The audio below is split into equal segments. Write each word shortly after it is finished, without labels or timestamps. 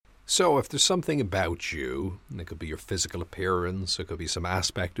So if there's something about you, and it could be your physical appearance, it could be some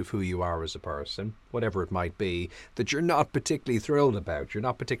aspect of who you are as a person, whatever it might be, that you're not particularly thrilled about, you're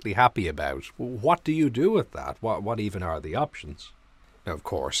not particularly happy about, what do you do with that? What even are the options? Now, of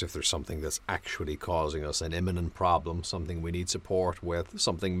course, if there's something that's actually causing us an imminent problem, something we need support with,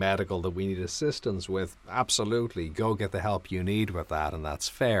 something medical that we need assistance with, absolutely, go get the help you need with that, and that's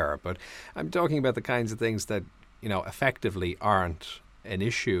fair. But I'm talking about the kinds of things that, effectively aren't an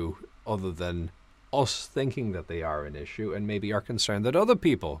issue other than us thinking that they are an issue and maybe are concerned that other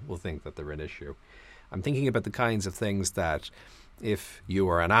people will think that they're an issue. I'm thinking about the kinds of things that if you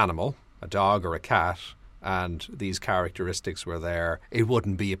were an animal, a dog or a cat, and these characteristics were there, it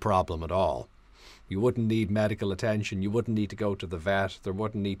wouldn't be a problem at all. You wouldn't need medical attention. You wouldn't need to go to the vet. There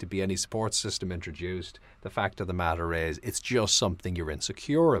wouldn't need to be any support system introduced. The fact of the matter is, it's just something you're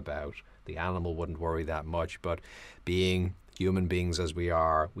insecure about. The animal wouldn't worry that much, but being human beings as we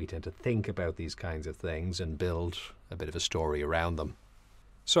are, we tend to think about these kinds of things and build a bit of a story around them.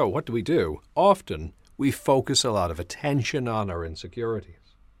 So what do? Often, we focus a lot of attention on our insecurities.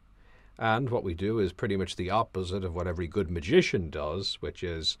 And what we do is pretty much the opposite of what every good magician does, which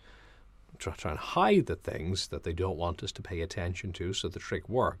is try and hide the things that they don't want us to pay attention to so the trick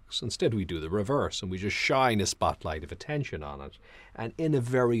works. Instead, we do the reverse, and we just shine a spotlight of attention on it, and in a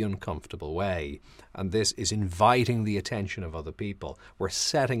very uncomfortable way. And this is inviting the attention of other people. We're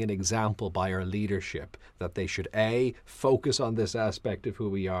setting an example by our leadership that they should A, focus on this aspect of who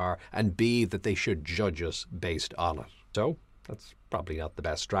we are, and B, that they should judge us based on it. So that's probably not the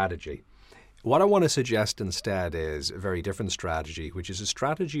best strategy. What I want to suggest instead is a very different strategy, which is a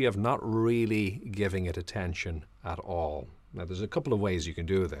strategy of not really giving it attention at all. Now, there's a couple of ways you can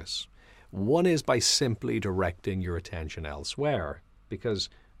do this. One is by simply directing your attention elsewhere, because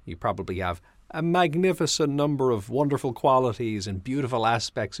you probably have a magnificent number of wonderful qualities and beautiful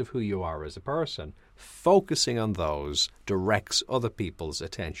aspects of who you are as a person. Focusing on those directs other people's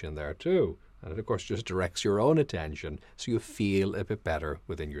attention there too. And it, of course, just directs your own attention so you feel a bit better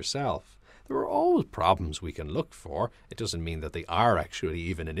within yourself. There are always problems we can look for. It doesn't mean that they are actually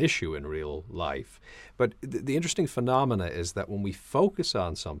even an issue in real life. But the interesting phenomena is that when we focus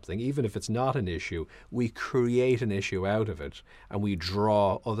on something, even if it's not an issue, we create an issue out of it, and we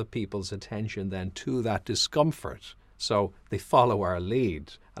draw other people's attention then to that discomfort. So they follow our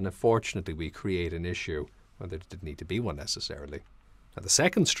lead, and unfortunately we create an issue where there didn't need to be one necessarily. Now, the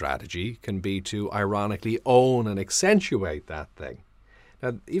second strategy can be to ironically own and accentuate that thing.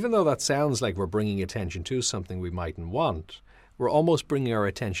 Now, even though that sounds like we're bringing attention to something we mightn't want, we're almost bringing our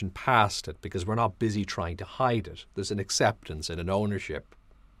attention past it because we're not busy trying to hide it. There's an acceptance and an ownership.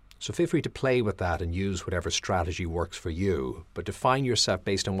 So feel free to play with that and use whatever strategy works for you, but define yourself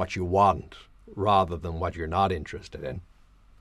based on what you want rather than what you're not interested in.